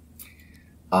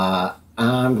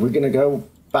 And we're going to go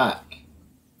back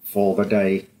for the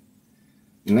day.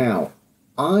 Now,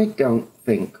 I don't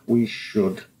think we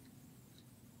should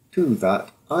do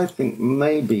that. I think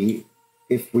maybe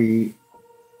if we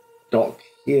dock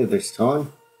here this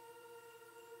time,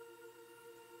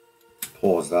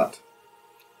 pause that.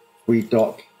 We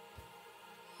dock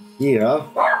here.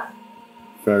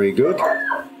 Very good.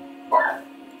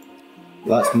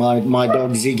 That's my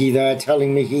dog Ziggy there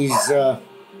telling me he's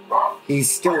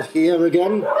still here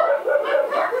again.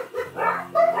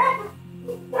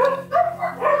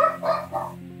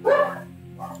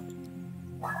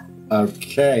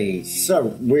 Okay,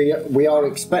 so we are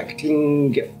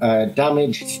expecting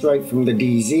damage straight from the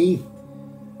DZ.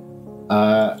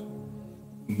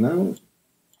 No,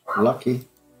 lucky.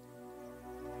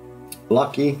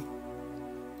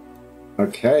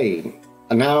 Okay,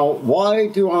 now why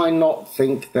do I not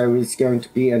think there is going to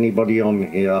be anybody on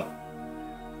here?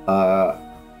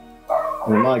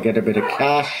 We might get a bit of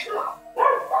cash.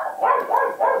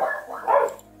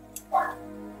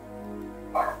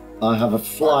 I have a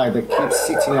fly that keeps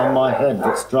sitting on my head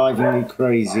that's driving me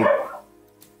crazy.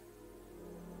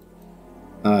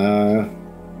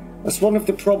 That's one of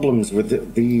the problems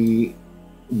with the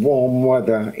warm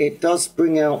weather. It does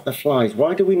bring out the flies.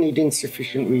 Why do we need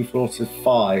insufficient resources?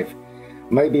 5.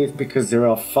 Maybe it's because there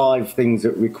are 5 things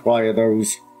that require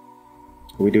those.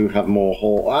 We do have more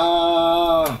haul.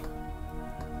 Ah!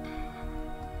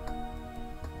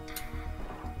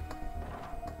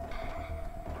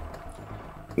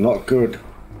 Not good.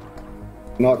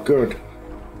 Not good.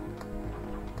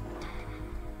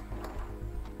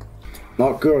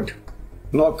 Not good.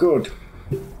 Not good.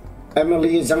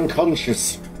 Emily is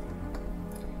unconscious.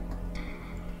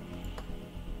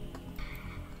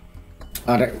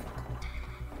 I don't...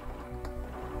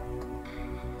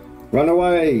 Run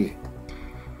away.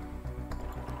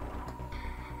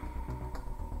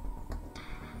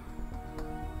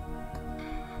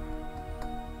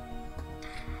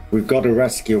 We've got to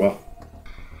rescue her.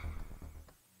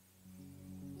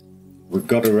 We've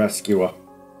got to rescue her.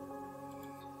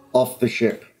 Off the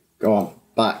ship. Go on.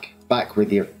 Back. Back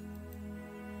with you.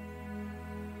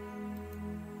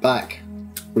 Back.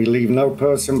 We leave no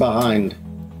person behind.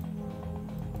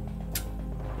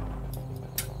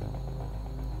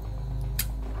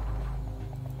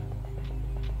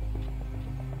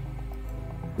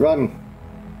 Run.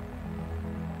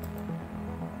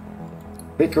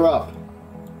 Pick her up.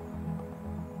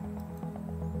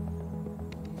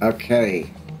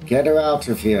 Okay, get her out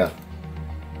of here.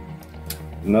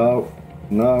 No,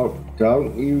 no,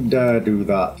 don't you dare do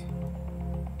that.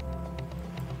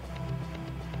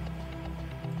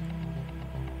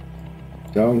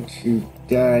 Don't you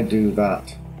dare do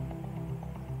that.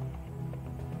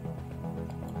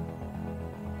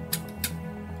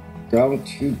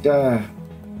 Don't you dare.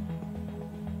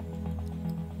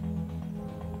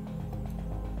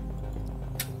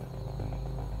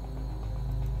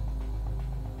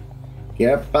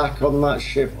 Get back on that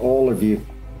ship, all of you.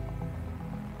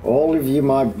 All of you,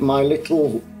 my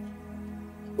little...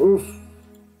 Oof.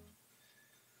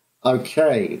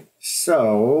 Okay,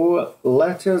 so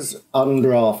let us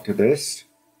undraft this.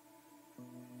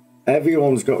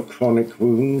 Everyone's got chronic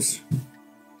wounds.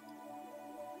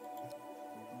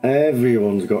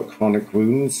 Everyone's got chronic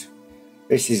wounds.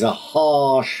 This is a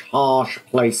harsh, harsh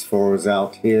place for us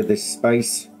out here, this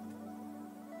space.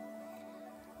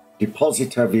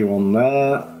 Deposit everyone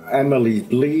there. Emily's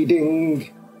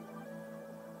bleeding.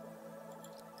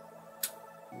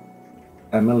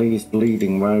 Emily's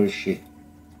bleeding. Where is she?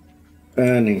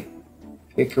 Ernie,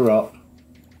 pick her up.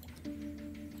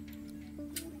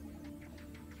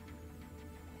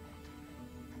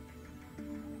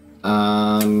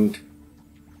 And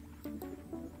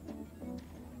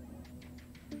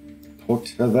put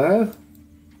her there.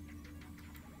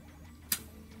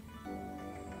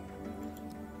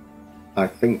 I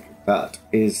think that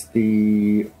is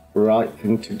the right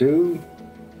thing to do.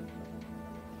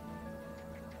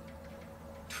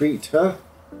 Treat her.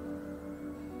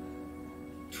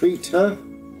 Treat her.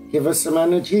 Give her some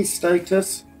energy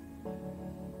status.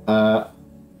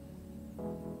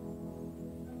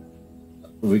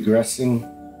 Regressing.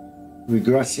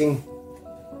 Regressing.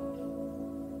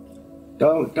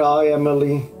 Don't die,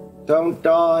 Emily. Don't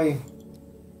die.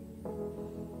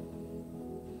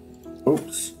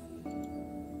 Oops.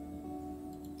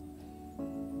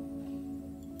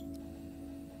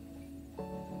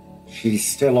 She's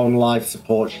still on life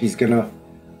support. She's gonna,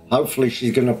 hopefully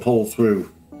she's gonna pull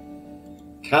through.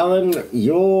 Karen,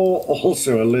 you're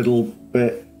also a little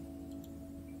bit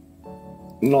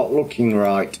not looking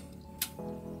right.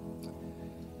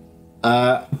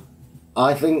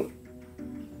 I think,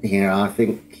 yeah, I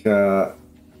think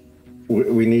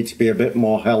we need to be a bit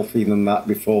more healthy than that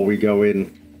before we go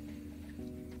in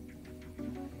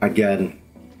again.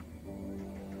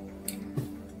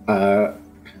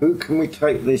 Who can we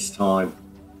take this time?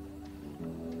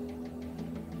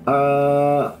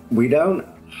 We don't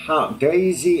have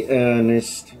Daisy,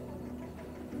 Ernest,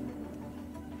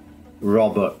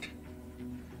 Robert.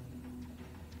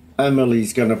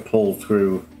 Emily's gonna pull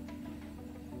through.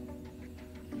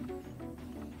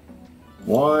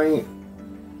 Why?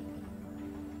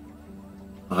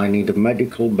 I need a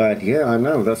medical bed. Yeah, I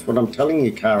know. That's what I'm telling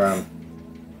you, Karan.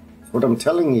 That's what I'm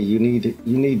telling you. You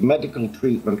need medical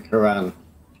treatment, Karan.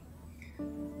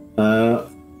 A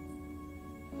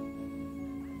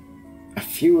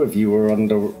few of you are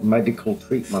under medical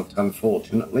treatment,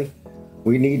 unfortunately.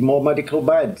 We need more medical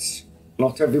beds.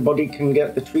 Not everybody can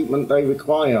get the treatment they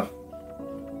require.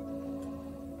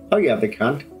 Oh yeah, they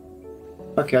can.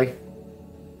 Okay.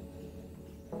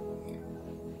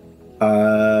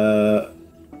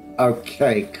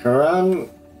 Okay, Karan,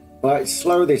 let's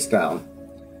slow this down.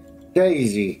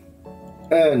 Daisy,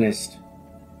 Ernest,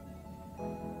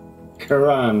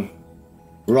 Karan,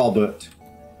 Robert.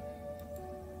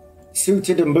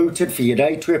 Suited and booted for your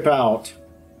day trip out.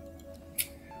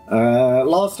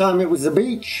 Last time it was the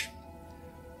beach.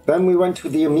 Then we went to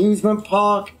the amusement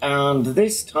park, and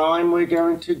this time we're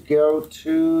going to go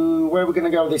to... Where are we going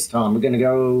to go this time? We're going to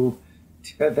go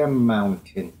to the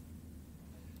mountain.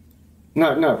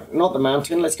 No, not the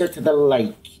mountain. Let's go to the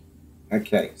lake.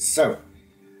 Okay, so...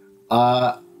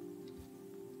 that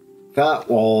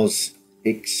was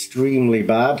extremely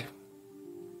bad.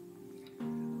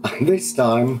 And this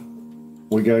time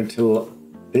we're going to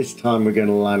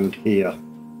land here.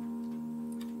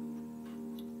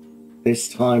 This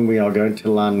time we are going to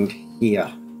land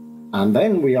here. And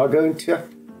then we are going to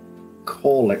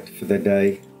call it for the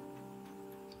day.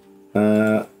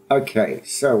 Okay,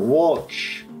 so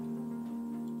watch.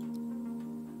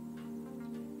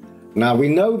 Now we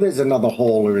know there's another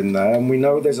hauler in there, and we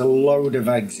know there's a load of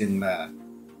eggs in there.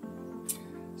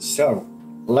 So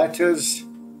let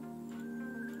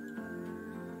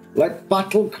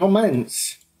battle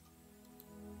commence.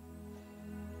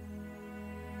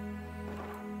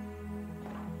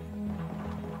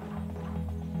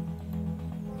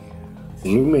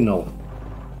 Luminal.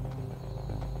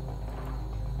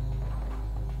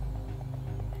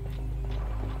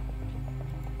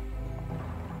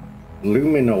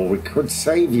 Luminal, we could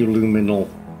save you, Luminal.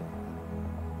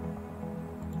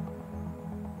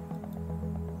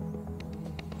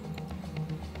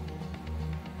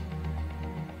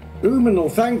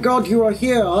 Luminal, thank God you are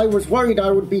here. I was worried I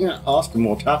would be asking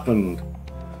what happened.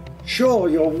 Sure,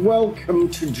 you're welcome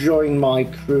to join my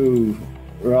crew.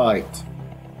 Right.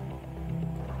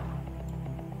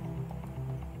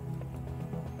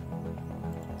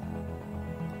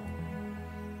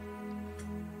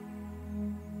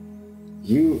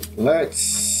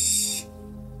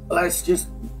 Let's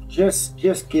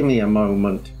just give me a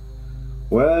moment.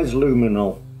 Where's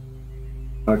Luminal?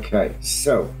 Okay,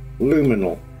 so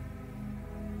Luminal.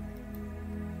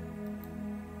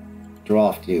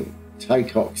 Draft you.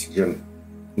 Take oxygen.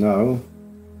 No.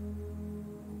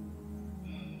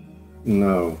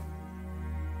 No.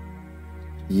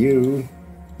 You,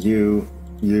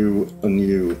 and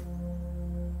you.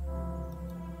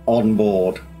 On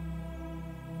board.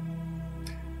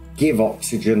 Give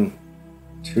oxygen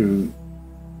to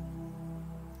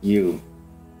you.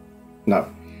 No.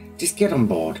 Just get on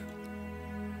board.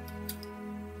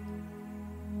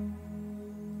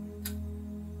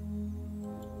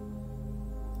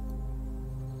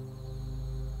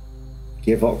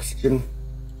 Give oxygen.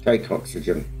 Take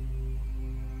oxygen.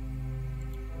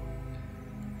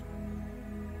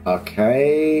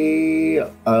 Okay.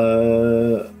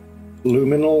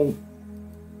 Luminal.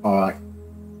 Alright.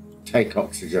 Take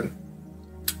oxygen.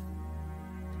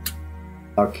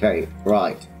 Okay,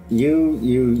 right.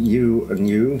 You, and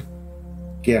you.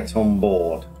 Get on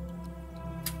board.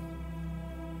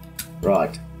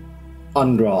 Right.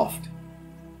 Undraft.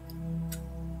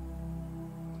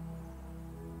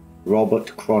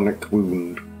 Robert, chronic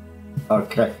wound.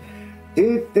 Okay.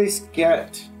 Did this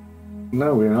get...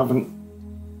 No, we haven't.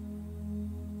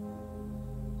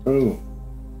 Oh.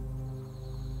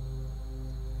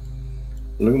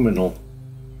 Luminal.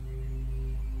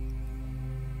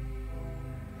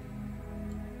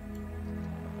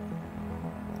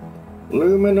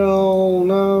 Luminal,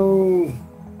 no.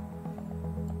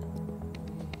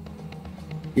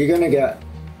 You're gonna get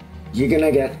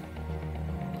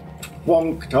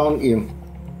wonked, aren't you?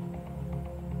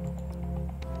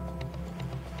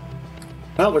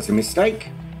 That was a mistake.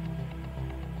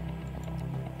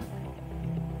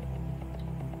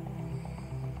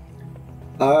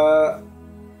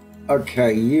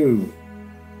 Okay, you.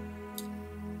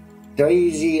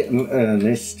 Daisy and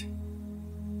Ernest.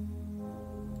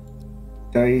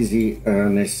 Daisy,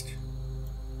 Ernest.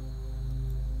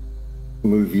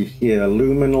 Move you here.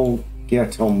 Luminal,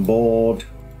 get on board.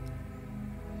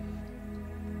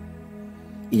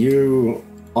 You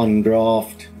on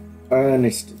draft.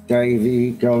 Ernest,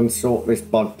 Davy, go and sort this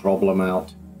bug problem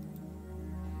out.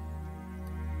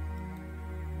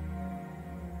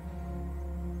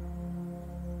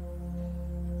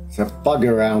 There's a bug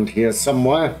around here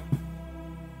somewhere.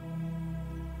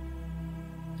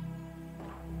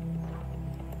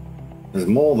 There's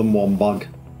more than one bug.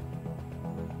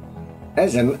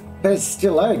 There's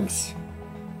still eggs.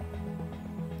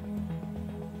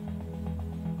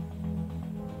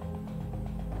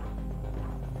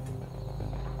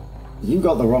 You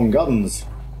got the wrong guns.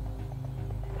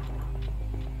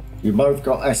 You both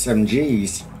got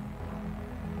SMGs.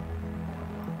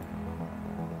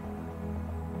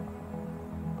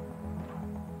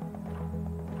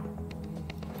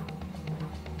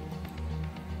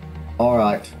 All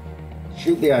right,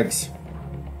 shoot the eggs.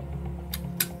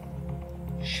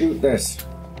 Shoot this.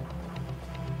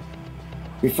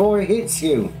 Before it hits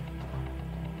you.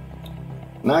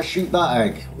 Now shoot that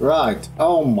egg. Right,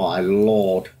 oh my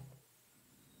lord.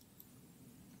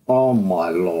 Oh my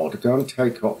lord, go and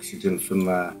take oxygen from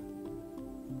there.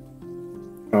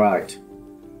 Right.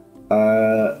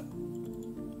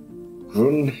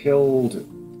 Grunhild,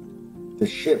 the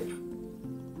ship.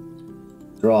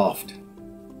 Draft.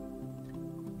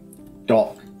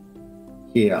 Dock.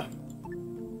 Here.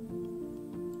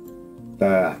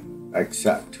 There.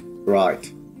 Accept.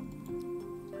 Right.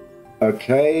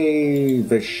 Okay,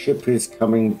 the ship is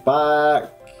coming back.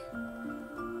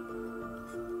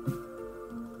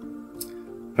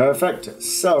 Perfect.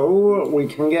 So we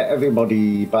can get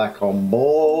everybody back on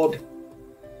board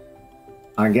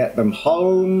and get them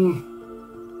home,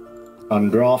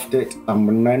 undraft it,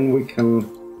 and then we can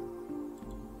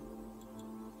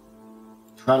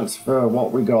transfer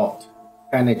what we got.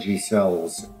 Energy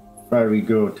cells, very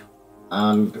good,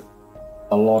 and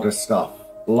a lot of stuff,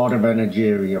 a lot of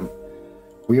Energirium.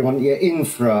 We want your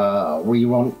infra, we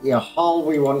want your hull,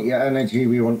 we want your energy,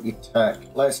 we want your tech.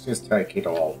 Let's just take it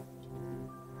all.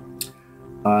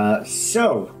 We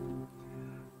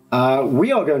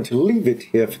are going to leave it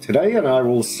here for today, and I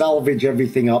will salvage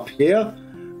everything up here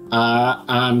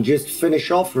and just finish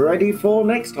off ready for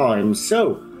next time.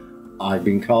 So, I've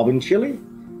been Carbon Chili,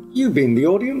 you've been the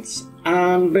audience,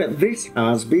 and this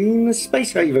has been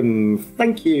Space Haven.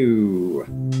 Thank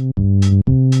you.